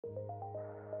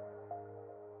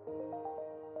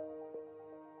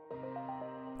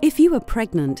If you are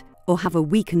pregnant or have a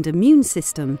weakened immune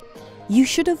system, you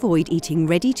should avoid eating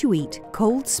ready-to-eat,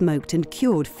 cold smoked and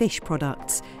cured fish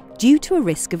products due to a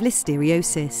risk of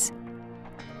listeriosis.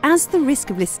 As the risk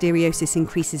of listeriosis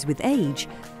increases with age,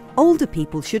 older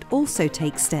people should also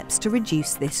take steps to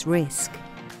reduce this risk.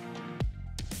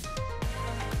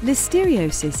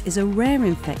 Listeriosis is a rare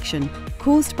infection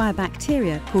caused by a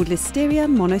bacteria called Listeria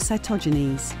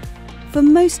monocytogenes. For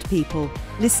most people,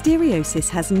 listeriosis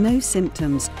has no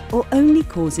symptoms or only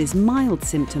causes mild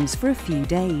symptoms for a few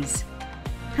days.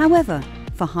 However,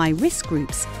 for high-risk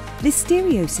groups,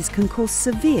 listeriosis can cause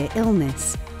severe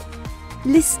illness.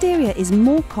 Listeria is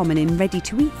more common in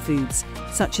ready-to-eat foods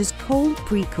such as cold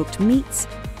pre-cooked meats,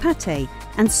 pâté,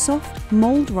 and soft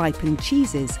mould-ripened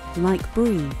cheeses like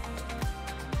brie.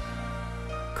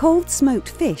 Cold smoked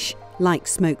fish like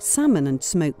smoked salmon and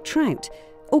smoked trout,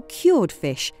 or cured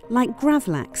fish like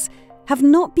gravlax, have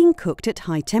not been cooked at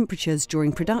high temperatures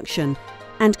during production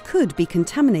and could be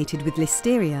contaminated with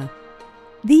listeria.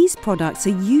 These products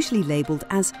are usually labelled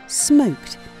as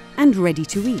smoked and ready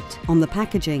to eat on the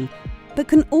packaging, but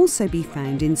can also be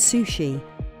found in sushi.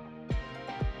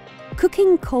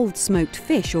 Cooking cold smoked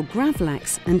fish or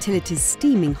gravlax until it is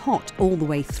steaming hot all the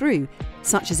way through,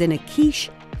 such as in a quiche,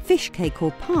 fish cake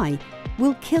or pie,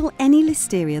 will kill any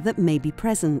listeria that may be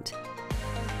present.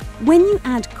 When you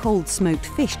add cold smoked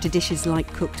fish to dishes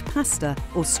like cooked pasta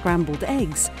or scrambled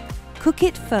eggs, cook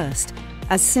it first,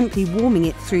 as simply warming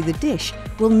it through the dish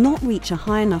will not reach a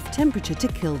high enough temperature to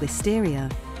kill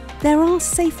listeria. There are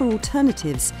safer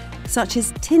alternatives, such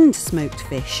as tinned smoked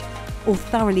fish or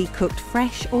thoroughly cooked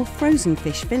fresh or frozen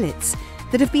fish fillets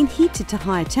that have been heated to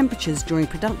higher temperatures during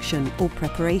production or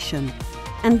preparation,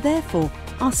 and therefore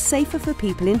are safer for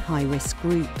people in high-risk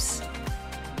groups.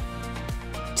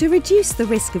 To reduce the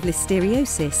risk of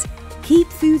listeriosis, keep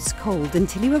foods cold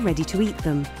until you are ready to eat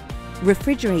them.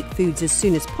 Refrigerate foods as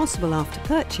soon as possible after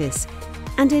purchase,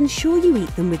 and ensure you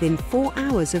eat them within 4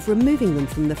 hours of removing them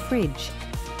from the fridge.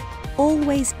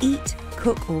 Always eat,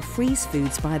 cook or freeze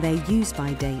foods by their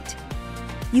use-by date.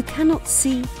 You cannot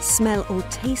see, smell or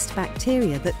taste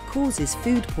bacteria that causes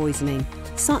food poisoning,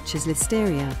 such as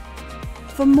listeria.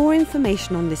 For more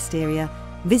information on listeria,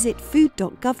 visit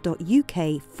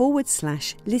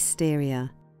food.gov.uk/listeria.